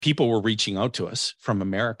people were reaching out to us from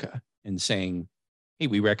America and saying, hey,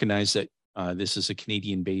 we recognize that this is a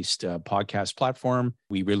Canadian-based podcast platform.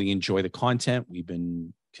 We really enjoy the content. We've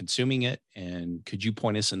been consuming it. And could you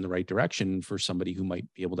point us in the right direction for somebody who might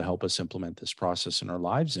be able to help us implement this process in our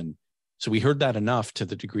lives? And so we heard that enough to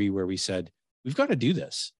the degree where we said, we've got to do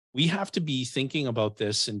this. We have to be thinking about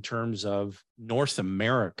this in terms of North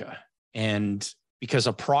America. And because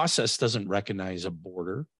a process doesn't recognize a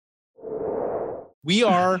border, we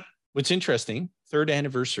are, what's interesting, third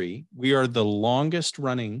anniversary, we are the longest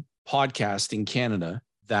running podcast in Canada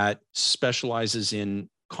that specializes in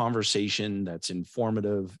conversation that's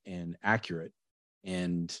informative and accurate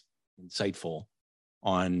and insightful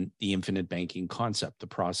on the infinite banking concept, the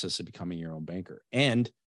process of becoming your own banker. And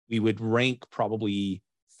we would rank probably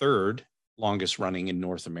third longest running in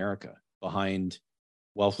North America, behind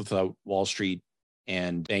Wealth Without Wall Street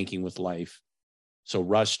and Banking with Life. So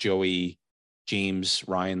Russ, Joey, James,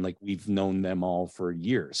 Ryan, like we've known them all for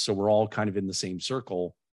years. So we're all kind of in the same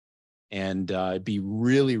circle. And it'd be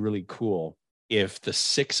really, really cool if the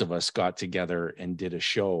six of us got together and did a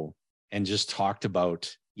show and just talked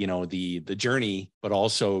about, you know, the journey, but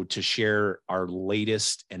also to share our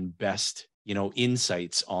latest and best, you know,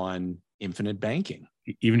 insights on infinite banking.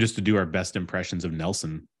 Even just to do our best impressions of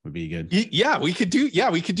Nelson would be good. Yeah, we could do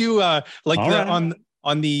like right.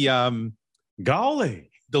 on the golly,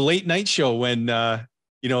 the late night show when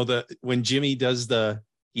you know, when Jimmy does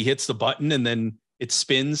he hits the button and then it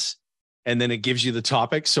spins and then it gives you the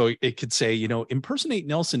topic. So it could say, you know, impersonate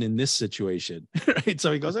Nelson in this situation. Right.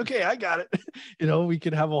 So he goes, okay, I got it. You know, we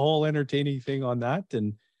could have a whole entertaining thing on that.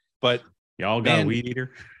 But y'all got a weed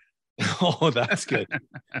eater. Oh, that's good.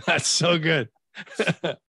 That's so good.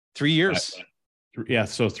 3 years. Yeah.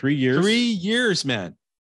 So 3 years. 3 years, man.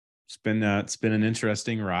 It's been an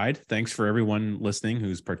interesting ride. Thanks for everyone listening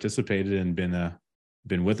who's participated and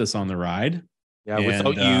been with us on the ride. Yeah.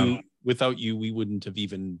 Without you, we wouldn't have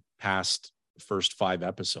even passed the first 5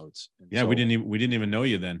 episodes. And yeah. So, we didn't even know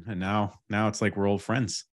you then. And now it's like we're old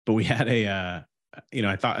friends, but we had I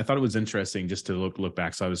thought it was interesting just to look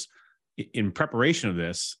back. So I was in preparation of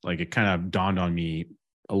this, like it kind of dawned on me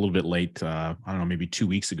a little bit late. I don't know, maybe 2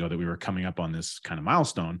 weeks ago that we were coming up on this kind of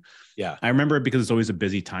milestone. Yeah. I remember it because it's always a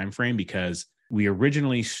busy time frame, because we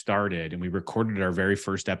originally started and we recorded our very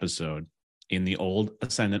first episode in the old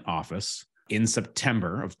Ascendant office in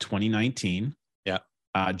September of 2019. Yeah.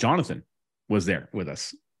 Jonathan was there with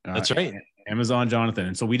us. That's right. Amazon Jonathan.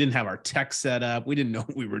 And so we didn't have our tech set up. We didn't know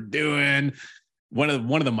what we were doing. One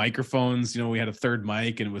of the microphones, you know, we had a third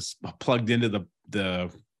mic and it was plugged into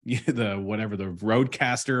the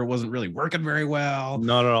Rodecaster. It wasn't really working very well.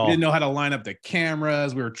 Not at all. We didn't know how to line up the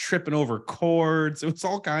cameras. We were tripping over cords. It was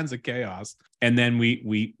all kinds of chaos. And then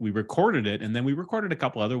we recorded it, and then we recorded a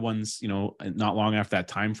couple other ones, you know, not long after that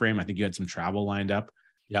time frame. I think you had some travel lined up.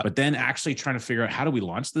 Yeah. But then actually trying to figure out, how do we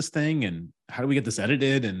launch this thing, and how do we get this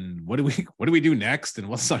edited, and what do we do next, and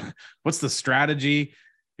what's the strategy?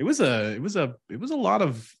 It was a lot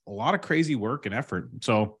of crazy work and effort.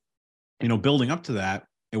 So, you know, building up to that,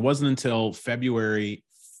 it wasn't until February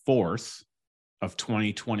 4th of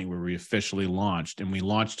 2020 where we officially launched, and we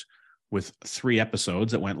launched with 3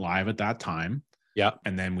 episodes that went live at that time. Yeah.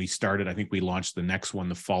 And then I think we launched the next one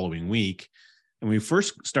the following week. And when we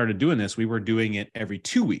first started doing this, we were doing it every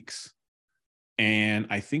 2 weeks. And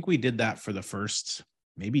I think we did that for the first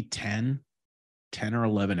maybe 10 or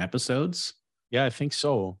 11 episodes. Yeah, I think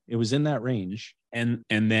so. It was in that range. And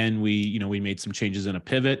then we made some changes in a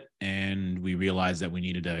pivot, and we realized that we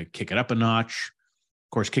needed to kick it up a notch.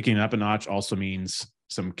 Of course, kicking it up a notch also means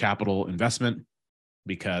some capital investment,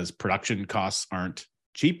 because production costs aren't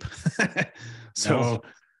cheap. So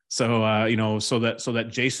that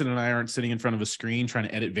Jason and I aren't sitting in front of a screen trying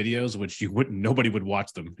to edit videos, which nobody would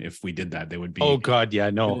watch them if we did that. They would be, oh God, yeah,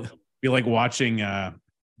 no. Be like watching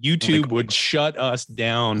YouTube would shut us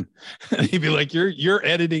down. They'd be like, your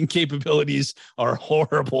editing capabilities are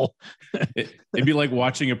horrible. It'd be like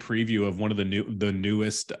watching a preview of one of the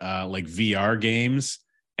newest like VR games,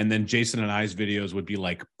 and then Jason and I's videos would be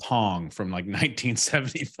like Pong from like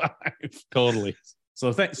 1975. Totally.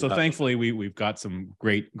 So thankfully we've got some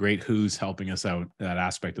great who's helping us out in that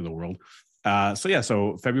aspect of the world.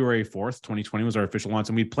 So February 4th, 2020 was our official launch,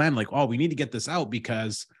 and we planned like, we need to get this out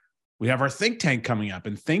because we have our Think Tank coming up.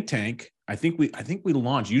 And Think Tank, I think we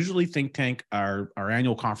launched. Usually Think Tank, our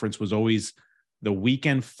annual conference was always the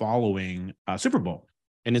weekend following Super Bowl.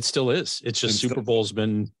 And it still is. It's just Super Bowl's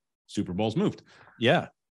moved. Yeah.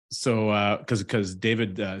 So because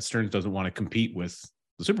David Stearns doesn't want to compete with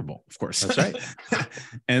the Super Bowl, of course. That's right.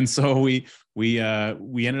 And so we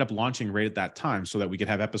ended up launching right at that time so that we could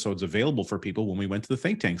have episodes available for people when we went to the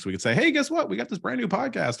think tank. So we could say, hey, guess what? We got this brand new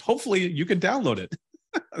podcast. Hopefully you can download it,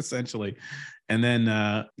 essentially. And then,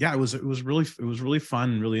 it was really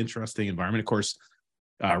fun, really interesting environment. Of course,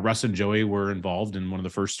 Russ and Joey were involved in one of the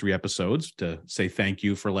first 3 episodes to say thank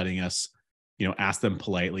you for letting us, ask them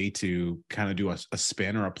politely to kind of do a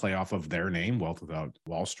spin or a play off of their name, Wealth Without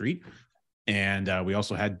Wall Street. And we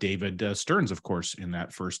also had David Stearns, of course, in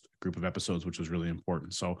that first group of episodes, which was really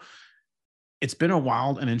important. So it's been a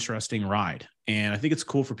wild and interesting ride. And I think it's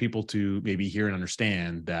cool for people to maybe hear and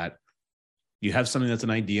understand that you have something that's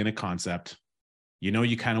an idea and a concept,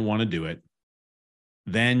 you kind of want to do it.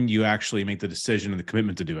 Then you actually make the decision and the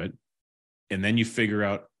commitment to do it. And then you figure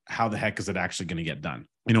out how the heck is it actually going to get done?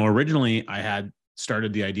 Originally I had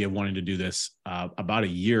started the idea of wanting to do this about a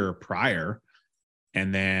year prior.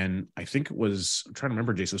 And then I think I'm trying to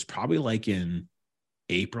remember, Jason, it was probably like in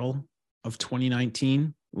April of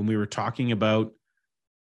 2019 when we were talking about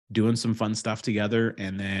doing some fun stuff together.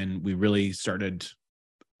 And then we really started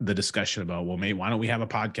the discussion about, well, maybe why don't we have a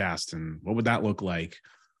podcast and what would that look like?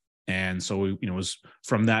 And so we, it was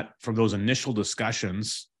from those initial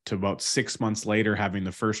discussions to about 6 months later, having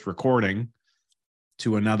the first recording,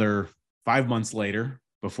 to another 5 months later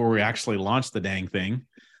before we actually launched the dang thing.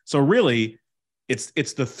 So really, it's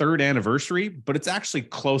the 3rd anniversary, but it's actually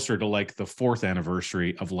closer to like the 4th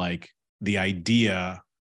anniversary of like the idea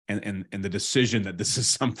and the decision that this is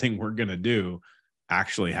something we're going to do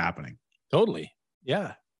actually happening. Totally.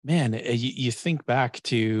 Yeah, man. You think back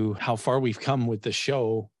to how far we've come with the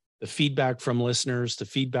show, the feedback from listeners, the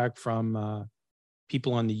feedback from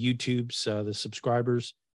people on the YouTubes, the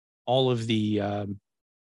subscribers, all of the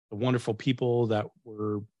wonderful people that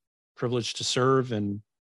were privileged to serve and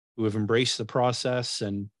who have embraced the process.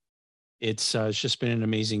 And it's just been an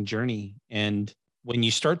amazing journey. And when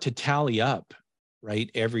you start to tally up,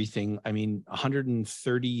 right, everything,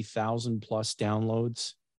 130,000 plus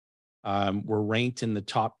downloads. We're ranked in the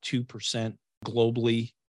top 2%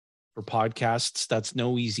 globally for podcasts. That's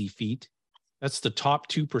no easy feat. That's the top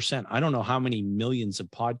 2%. I don't know how many millions of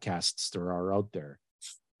podcasts there are out there.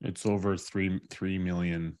 It's over 3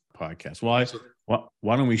 million podcasts. Well,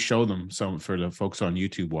 why don't we show them some for the folks on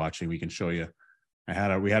YouTube watching? We can show you. We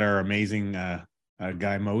had our amazing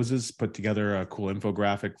guy Moses put together a cool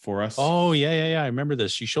infographic for us. Oh yeah. I remember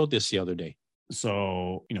this. You showed this the other day.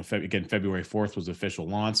 So, again, February 4th was official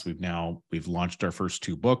launch. We've launched our first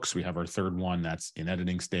 2 books. We have our 3rd one that's in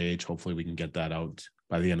editing stage. Hopefully we can get that out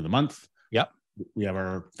by the end of the month. Yep. We have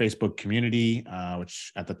our Facebook community,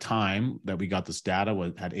 which at the time that we got this data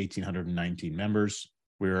had 1,819 members.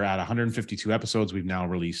 We were at 152 episodes. We've now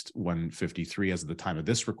released 153 as of the time of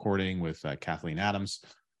this recording with Kathleen Adams.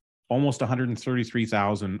 Almost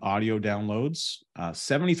 133,000 audio downloads,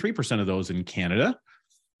 73% of those in Canada.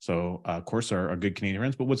 So, of course, our good Canadian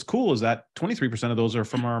friends. But what's cool is that 23% of those are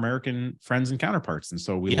from our American friends and counterparts. And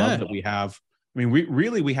so we love that we have,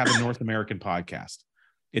 we have a North American podcast.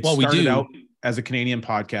 It started out as a Canadian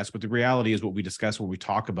podcast, but the reality is what we discuss when we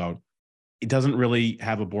talk about, it doesn't really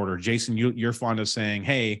have a border. Jason, you're fond of saying,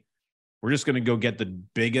 hey, we're just going to go get the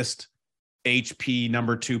biggest HP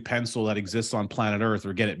number 2 pencil that exists on planet Earth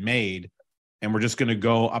or get it made. And we're just going to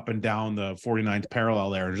go up and down the 49th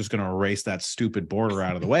parallel there and just going to erase that stupid border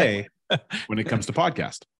out of the way when it comes to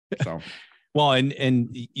podcast. So, well,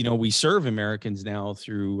 and we serve Americans now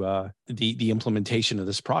through the implementation of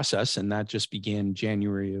this process, and that just began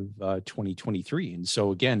January of 2023. And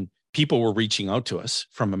so again, people were reaching out to us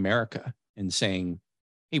from America and saying,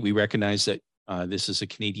 "Hey, we recognize that this is a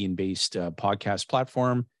Canadian-based podcast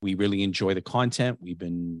platform. We really enjoy the content. We've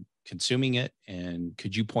been consuming it, and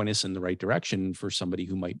could you point us in the right direction for somebody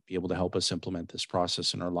who might be able to help us implement this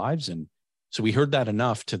process in our lives?" And so we heard that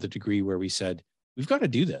enough to the degree where we said, we've got to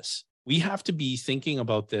do this. We have to be thinking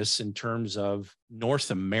about this in terms of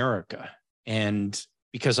North America. And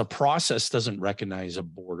because a process doesn't recognize a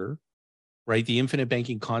border, right? The infinite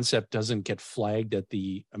banking concept doesn't get flagged at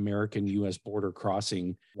the American-US border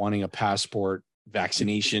crossing, wanting a passport,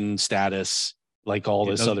 vaccination status, like all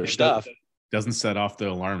this other stuff. Doesn't set off the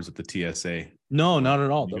alarms at the TSA. No, not at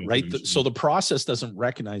all. Right. So the process doesn't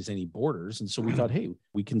recognize any borders. And so we thought, hey,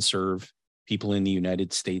 we can serve people in the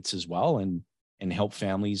United States as well and help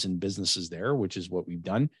families and businesses there, which is what we've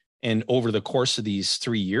done. And over the course of these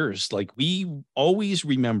 3 years, like, we always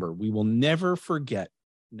remember, we will never forget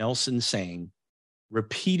Nelson saying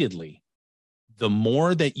repeatedly, the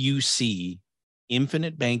more that you see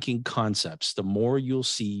infinite banking concepts, the more you'll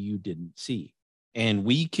see you didn't see. And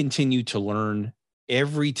we continue to learn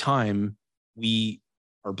every time we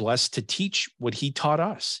are blessed to teach what he taught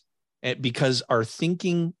us, because our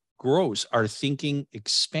thinking grows, our thinking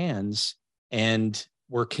expands, and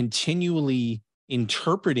we're continually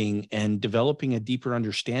interpreting and developing a deeper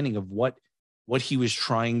understanding of what he was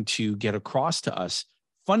trying to get across to us.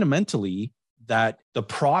 Fundamentally, that the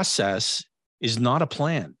process is not a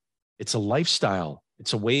plan. It's a lifestyle.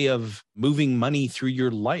 It's a way of moving money through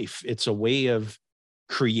your life. It's a way of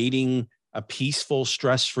creating a peaceful,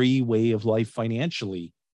 stress-free way of life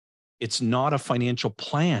financially. It's not a financial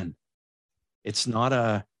plan. It's not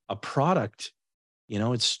a product.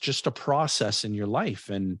 It's just a process in your life.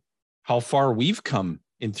 And how far we've come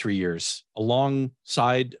in 3 years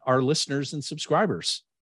alongside our listeners and subscribers.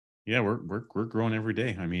 Yeah, we're growing every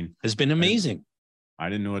day. I mean, has been amazing. I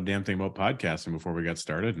didn't know a damn thing about podcasting before we got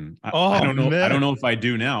started. And I don't know. Man. I don't know if I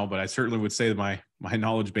do now, but I certainly would say that my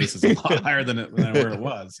knowledge base is a lot higher than where it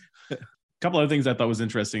was. A couple other things I thought was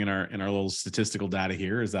interesting in our little statistical data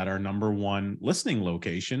here is that our number one listening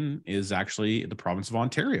location is actually the province of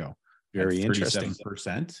Ontario. Very interesting.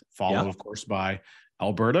 37%, followed, of course, by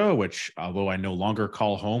Alberta, which, although I no longer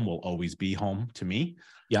call home, will always be home to me.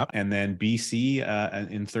 Yeah. And then BC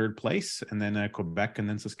in third place, and then Quebec, and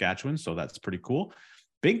then Saskatchewan. So that's pretty cool.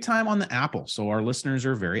 Big time on the Apple. So our listeners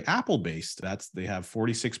are very Apple based. They have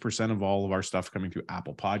 46% of all of our stuff coming through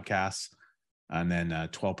Apple Podcasts, and then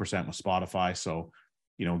 12% with Spotify. So,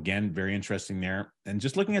 again, very interesting there. And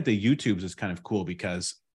just looking at the YouTubes is kind of cool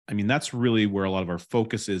because, I mean, that's really where a lot of our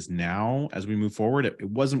focus is now as we move forward. It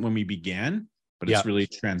wasn't when we began, but it's really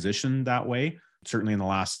transitioned that way. Certainly in the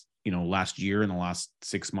last year, in the last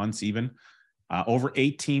 6 months, even over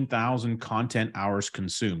 18,000 content hours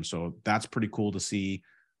consumed. So that's pretty cool to see.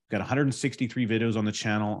 We've got 163 videos on the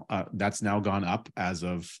channel. That's now gone up as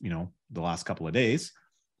of, the last couple of days.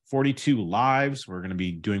 42 lives. We're going to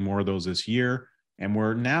be doing more of those this year. And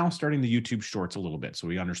we're now starting the YouTube shorts a little bit. So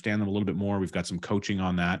we understand them a little bit more. We've got some coaching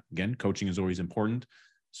on that. Again, coaching is always important.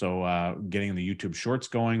 So getting the YouTube shorts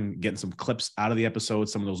going, getting some clips out of the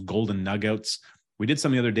episodes, some of those golden nuggets. We did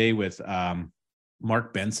some the other day with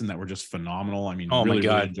Mark Benson that were just phenomenal. I mean, really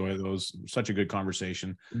enjoy those. Such a good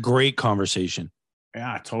conversation. Great conversation.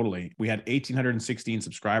 Yeah, totally. We had 1,816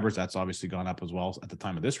 subscribers. That's obviously gone up as well at the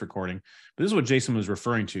time of this recording. But this is what Jason was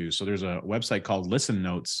referring to. So there's a website called Listen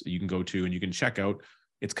Notes you can go to and you can check out.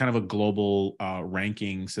 It's kind of a global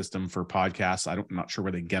ranking system for podcasts. I'm not sure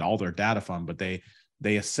where they get all their data from, but they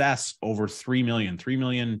assess over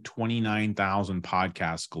 3,029,000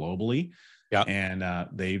 podcasts globally. Yeah. And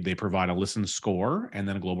they provide a listen score and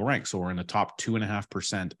then a global rank. So we're in the top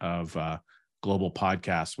 2.5% of global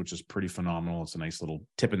podcasts, which is pretty phenomenal. It's a nice little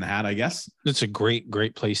tip in the hat, I guess. It's a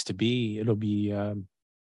great place to be. It'll be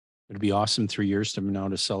awesome 3 years from now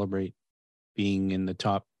to celebrate being in the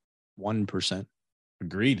top 1%.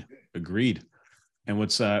 Agreed. And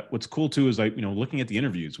what's cool too is looking at the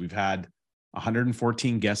interviews, we've had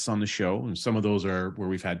 114 guests on the show, and some of those are where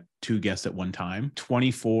we've had 2 guests at one time.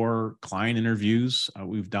 24 client interviews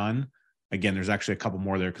we've done. Again, there's actually a couple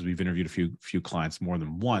more there because we've interviewed a few clients more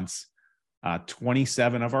than once.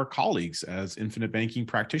 27 of our colleagues as infinite banking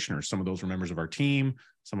practitioners. Some of those were members of our team,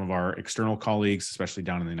 some of our external colleagues, especially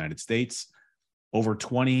down in the United States. Over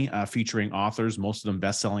 20 featuring authors, most of them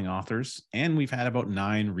best-selling authors, and we've had about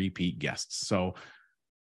 9 repeat guests. So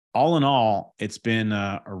all in all, it's been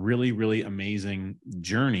a really, really amazing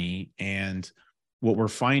journey. And what we're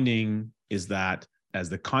finding is that as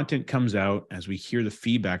the content comes out, as we hear the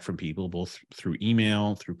feedback from people, both through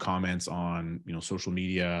email, through comments on, social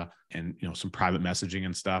media and, some private messaging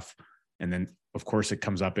and stuff. And then of course it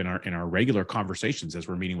comes up in our regular conversations as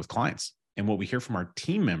we're meeting with clients. And what we hear from our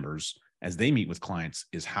team members as they meet with clients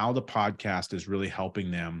is how the podcast is really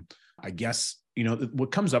helping them. I guess,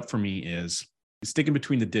 what comes up for me is sticking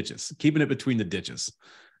between the ditches, keeping it between the ditches.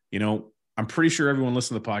 I'm pretty sure everyone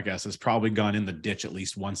listening to the podcast has probably gone in the ditch at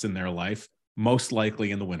least once in their life, most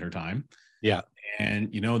likely in the wintertime. Yeah.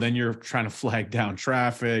 And, then you're trying to flag down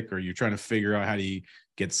traffic, or you're trying to figure out how do you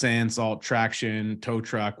get sand, salt, traction, tow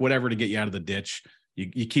truck, whatever to get you out of the ditch.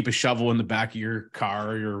 You keep a shovel in the back of your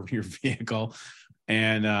car or your vehicle.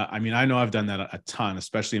 And I know I've done that a ton,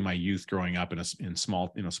 especially in my youth growing up in a small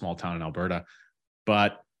town in Alberta.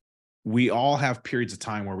 But we all have periods of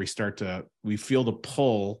time where we feel the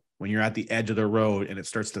pull when you're at the edge of the road and it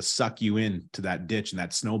starts to suck you into that ditch and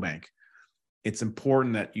that snowbank. It's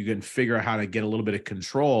important that you can figure out how to get a little bit of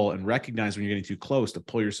control and recognize when you're getting too close to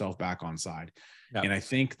pull yourself back on side. Yeah. And I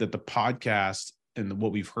think that the podcast and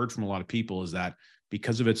what we've heard from a lot of people is that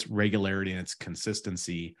because of its regularity and its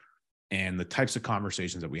consistency and the types of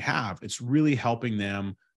conversations that we have, it's really helping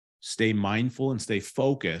them stay mindful and stay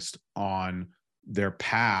focused on their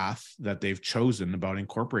path that they've chosen about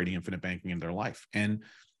incorporating infinite banking in their life. And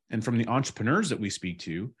from the entrepreneurs that we speak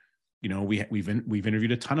to, you know, we've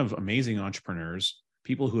interviewed a ton of amazing entrepreneurs,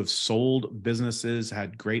 people who have sold businesses,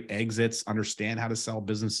 had great exits, understand how to sell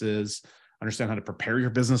businesses, understand how to prepare your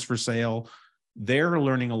business for sale. They're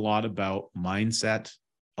learning a lot about mindset,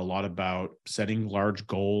 a lot about setting large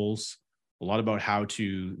goals, a lot about how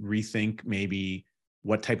to rethink maybe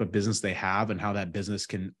what type of business they have and how that business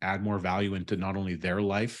can add more value into not only their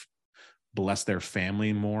life, bless their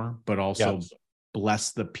family more, but also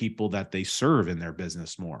bless the people that they serve in their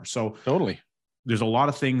business more. So totally, there's a lot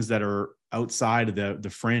of things that are outside of the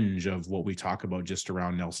fringe of what we talk about just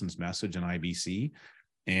around Nelson's message and IBC.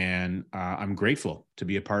 And I'm grateful to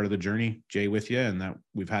be a part of the journey, Jay, with you, and that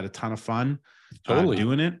we've had a ton of fun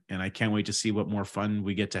doing it. And I can't wait to see what more fun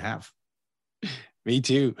we get to have. Me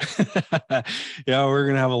too. Yeah, we're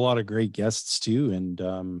going to have a lot of great guests too.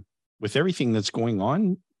 And with everything that's going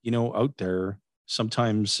on, you know, out there,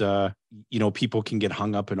 sometimes, you know, people can get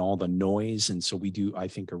hung up in all the noise. And so we do, I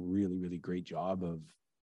think, a really, really great job of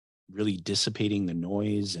really dissipating the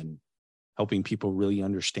noise and helping people really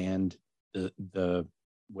understand the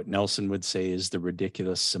what Nelson would say is the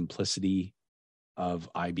ridiculous simplicity of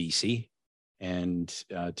IBC, and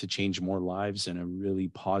to change more lives in a really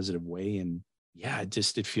positive way. And yeah,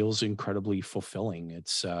 it feels incredibly fulfilling.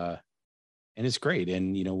 It's and it's great.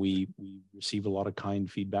 And you know, we receive a lot of kind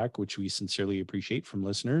feedback, which we sincerely appreciate from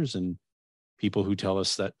listeners and people who tell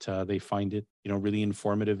us that they find it, you know, really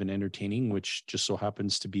informative and entertaining, which just so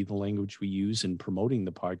happens to be the language we use in promoting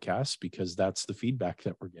the podcast, because that's the feedback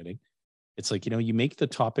that we're getting. It's like, you know, you make the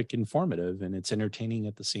topic informative and it's entertaining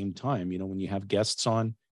at the same time. You know, when you have guests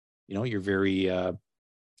on, you know, you're very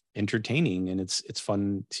entertaining, and it's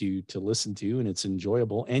fun to listen to, and it's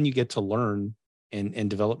enjoyable, and you get to learn and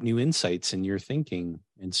develop new insights in your thinking.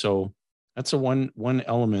 And so that's one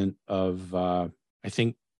element of I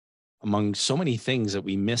think, among so many things that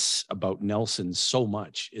we miss about Nelson so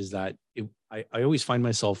much, is that I always find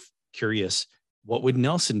myself curious, what would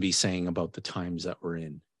Nelson be saying about the times that we're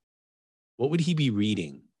in? What would he be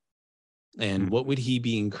reading? And what would he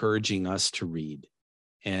be encouraging us to read?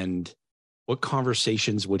 And what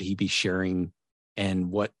conversations would he be sharing, and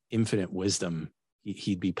what infinite wisdom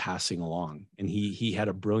he'd be passing along? And he had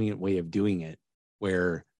a brilliant way of doing it,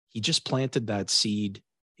 where he just planted that seed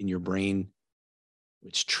in your brain,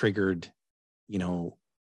 which triggered, you know,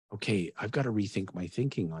 okay, I've got to rethink my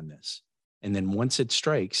thinking on this. And then once it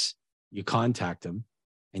strikes, you contact him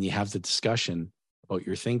and you have the discussion about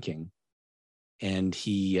your thinking. And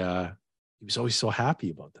he was always so happy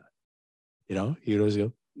about that. You know, he would always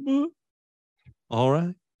go, all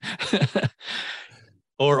right.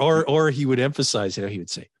 or he would emphasize, you know, he would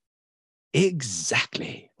say,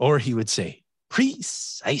 exactly. Or he would say,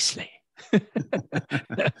 precisely.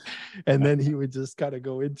 And then he would just kind of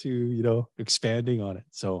go into, you know, expanding on it.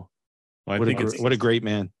 So what a great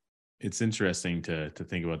man. It's interesting to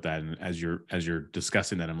think about that. And as you're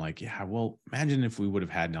discussing that, I'm like, yeah, well, imagine if we would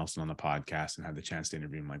have had Nelson on the podcast and had the chance to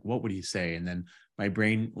interview him. Like, what would he say? And then my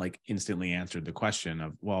brain like instantly answered the question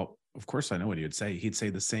of, well, of course I know what he would say. He'd say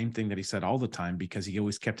the same thing that he said all the time, because he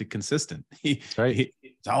always kept it consistent.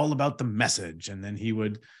 It's all about the message. And then he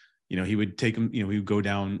would take him, you know, he would go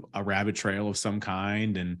down a rabbit trail of some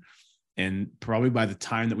kind. And probably by the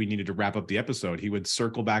time that we needed to wrap up the episode, he would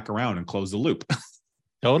circle back around and close the loop.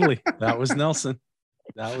 Totally. That was Nelson.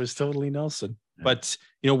 That was totally Nelson. Yeah. But,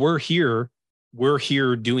 you know, we're here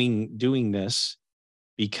doing this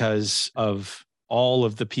because of all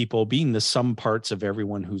of the people, being the sum parts of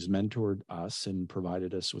everyone who's mentored us and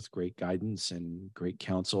provided us with great guidance and great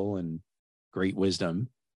counsel and great wisdom,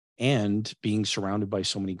 and being surrounded by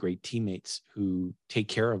so many great teammates who take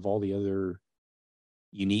care of all the other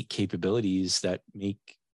unique capabilities that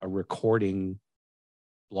make a recording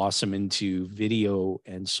blossom into video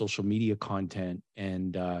and social media content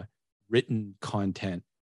and written content,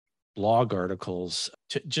 blog articles,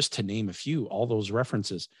 just to name a few. All those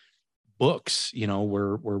references, books. You know,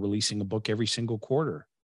 we're releasing a book every single quarter,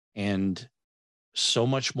 and so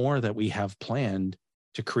much more that we have planned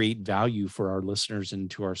to create value for our listeners and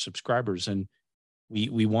to our subscribers. And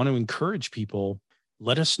we want to encourage people.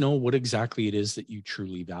 Let us know what exactly it is that you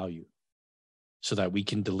truly value, so that we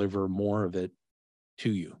can deliver more of it to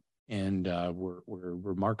you. And we're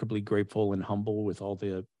remarkably grateful and humble with all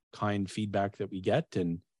the kind feedback that we get.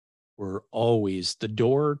 And we're always, the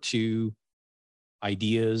door to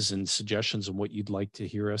ideas and suggestions on what you'd like to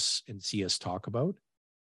hear us and see us talk about,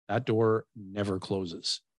 that door never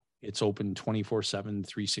closes. It's open 24/7,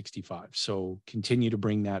 365. So continue to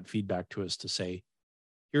bring that feedback to us to say,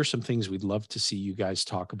 here's some things we'd love to see you guys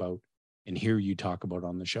talk about. and hear you talk about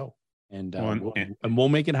on the show. And, Well, we'll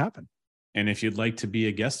make it happen. And if you'd like to be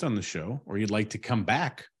a guest on the show, or you'd like to come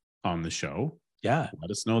back on the show, yeah, let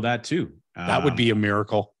us know that too. That would be a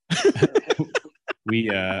miracle. We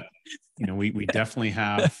definitely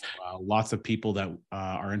have lots of people that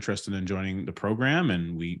are interested in joining the program,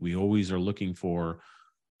 and we always are looking for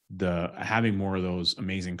having more of those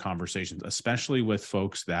amazing conversations, especially with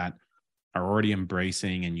folks that are already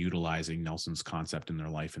embracing and utilizing Nelson's concept in their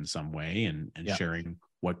life in some way, and sharing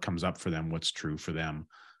what comes up for them, what's true for them.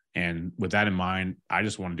 And with that in mind, I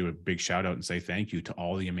just want to do a big shout out and say thank you to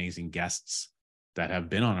all the amazing guests that have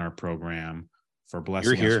been on our program for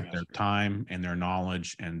blessing us with their time and their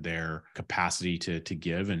knowledge and their capacity to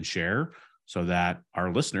give and share, so that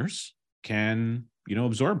our listeners can,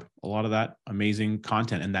 absorb a lot of that amazing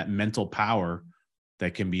content and that mental power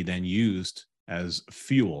that can be then used as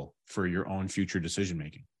fuel for your own future decision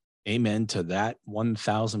making. Amen to that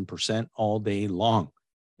 1000% all day long.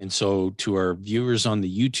 And so to our viewers on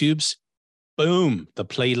the YouTubes, boom, the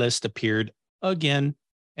playlist appeared again,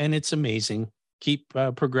 and it's amazing. Keep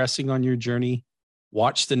progressing on your journey.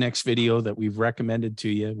 Watch the next video that we've recommended to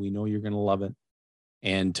you. We know you're going to love it.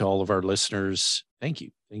 And to all of our listeners, thank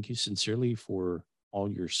you. Thank you sincerely for all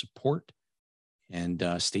your support. And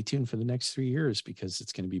stay tuned for the next 3 years, because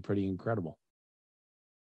it's going to be pretty incredible.